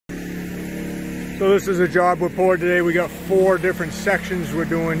So this is a job we're poured today. We got 4 different sections we're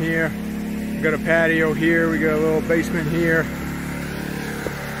doing here. We got a patio here, we got a little basement here.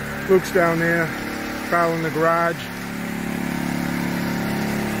 Luke's down there, filing the garage.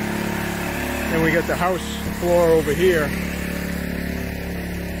 And we got the house floor over here.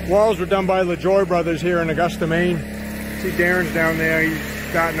 Walls were done by LaJoy Brothers here in Augusta, Maine. See Darren's down there, he's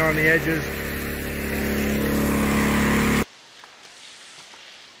starting on the edges.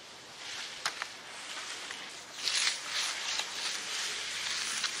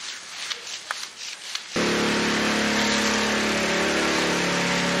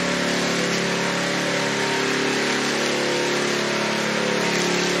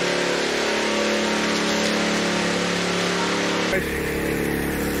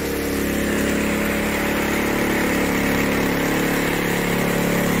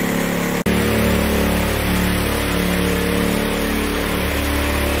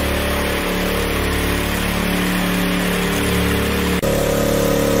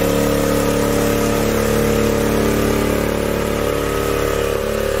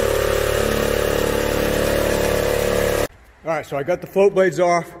 Alright, so I got the float blades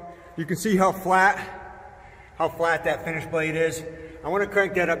off. You can see how flat that finished blade is. I want to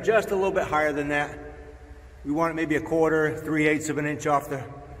crank that up just a little bit higher than that. We want it maybe 1/4, 3/8 of an inch off the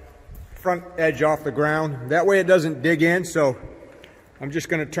front edge off the ground. That way it doesn't dig in, so I'm just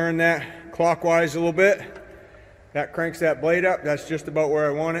going to turn that clockwise a little bit. That cranks that blade up. That's just about where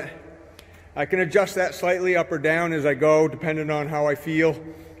I want it. I can adjust that slightly up or down as I go, depending on how I feel.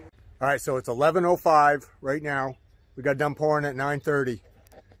 Alright, so it's 11:05 right now. We got done pouring at 9:30.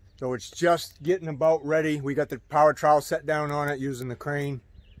 So it's just getting about ready. We got the power trowel set down on it using the crane.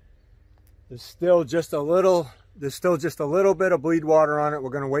 There's still just a little bit of bleed water on it.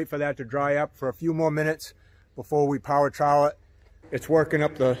 We're going to wait for that to dry up for a few more minutes before we power trowel it. It's working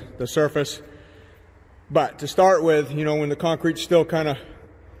up the surface. But to start with, you know, when the concrete's still kind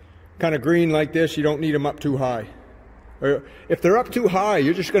of green like this, you don't need them up too high. Or if they're up too high,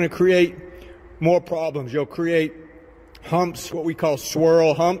 you're just going to create more problems. You'll create humps, what we call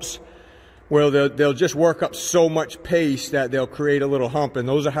swirl humps, where they'll just work up so much paste that they'll create a little hump, and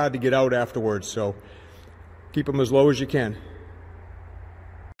those are hard to get out afterwards, so keep them as low as you can.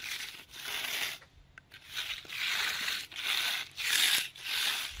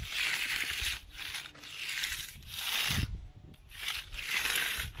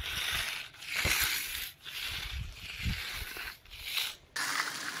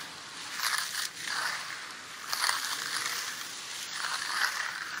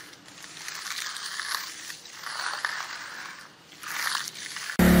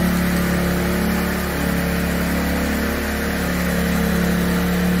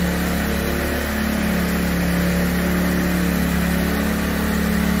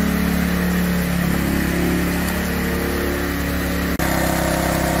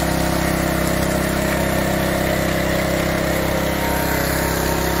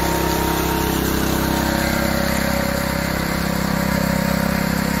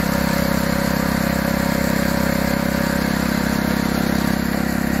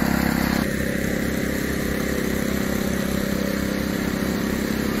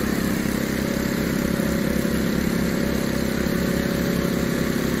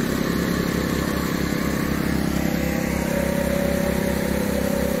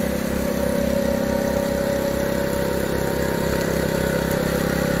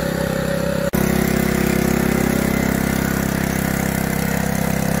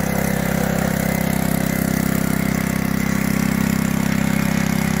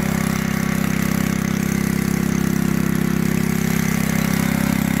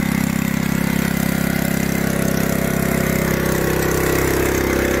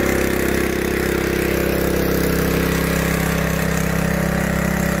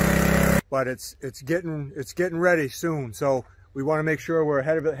 But it's getting ready soon, so we want to make sure we're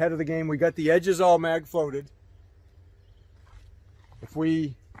ahead of the game. We got the edges all mag floated. If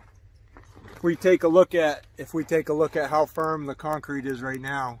we take a look at how firm the concrete is right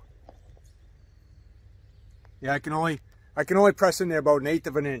now, yeah, I can only press in there about 1/8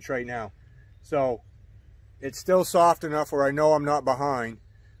 of an inch right now, so it's still soft enough where I know I'm not behind,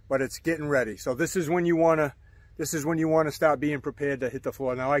 but it's getting ready. So this is when you want to start being prepared to hit the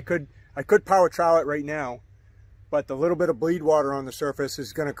floor. Now I could power trowel it right now, but the little bit of bleed water on the surface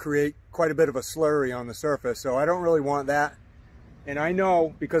is going to create quite a bit of a slurry on the surface, so I don't really want that. And I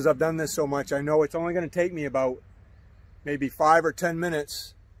know, because I've done this so much, I know it's only going to take me about maybe 5 or 10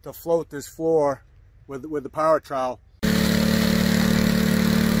 minutes to float this floor with the power trowel.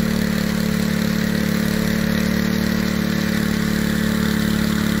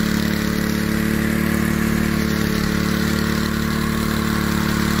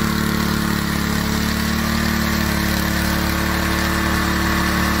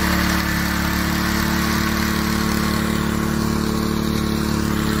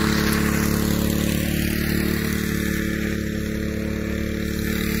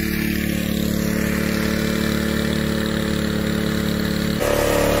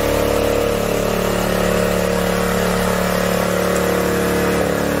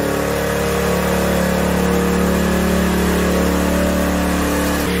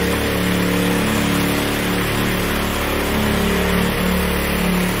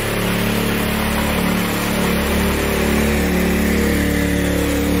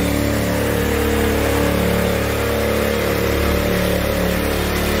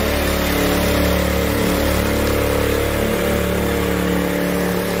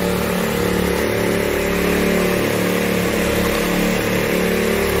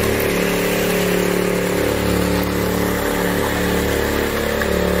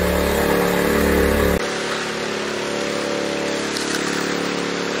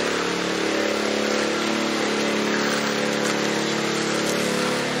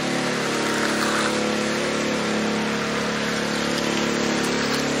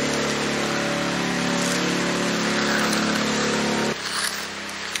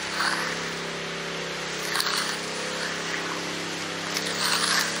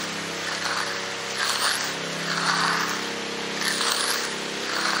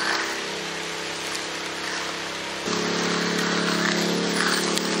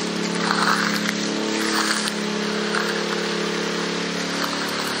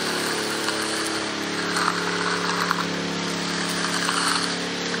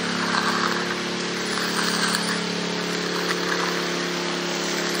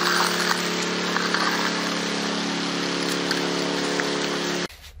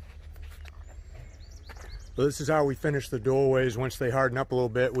 So this is how we finish the doorways once they harden up a little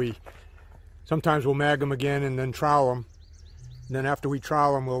bit. Sometimes we'll mag them again and then trowel them. And then after we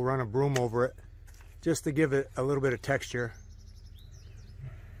trowel them, we'll run a broom over it just to give it a little bit of texture.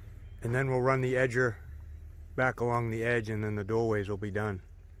 And then we'll run the edger back along the edge, and then the doorways will be done.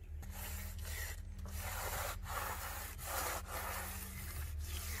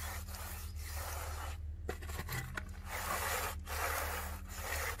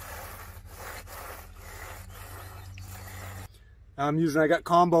 I got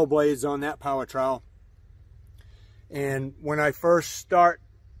combo blades on that power trowel. And when I first start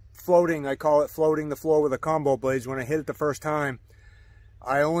floating, I call it floating the floor with the combo blades. When I hit it the first time,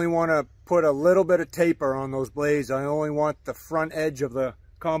 I only want to put a little bit of taper on those blades. I only want the front edge of the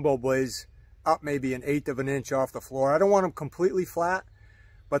combo blades up maybe 1/8 of an inch off the floor. I don't want them completely flat,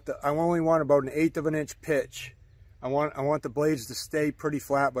 but I only want about 1/8 of an inch pitch. I want the blades to stay pretty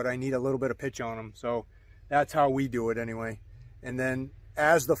flat, but I need a little bit of pitch on them. So that's how we do it anyway. And then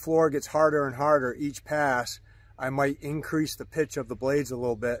as the floor gets harder and harder each pass, I might increase the pitch of the blades a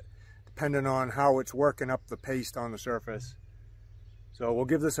little bit, depending on how it's working up the paste on the surface. So we'll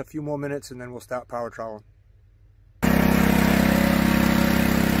give this a few more minutes and then we'll stop power troweling.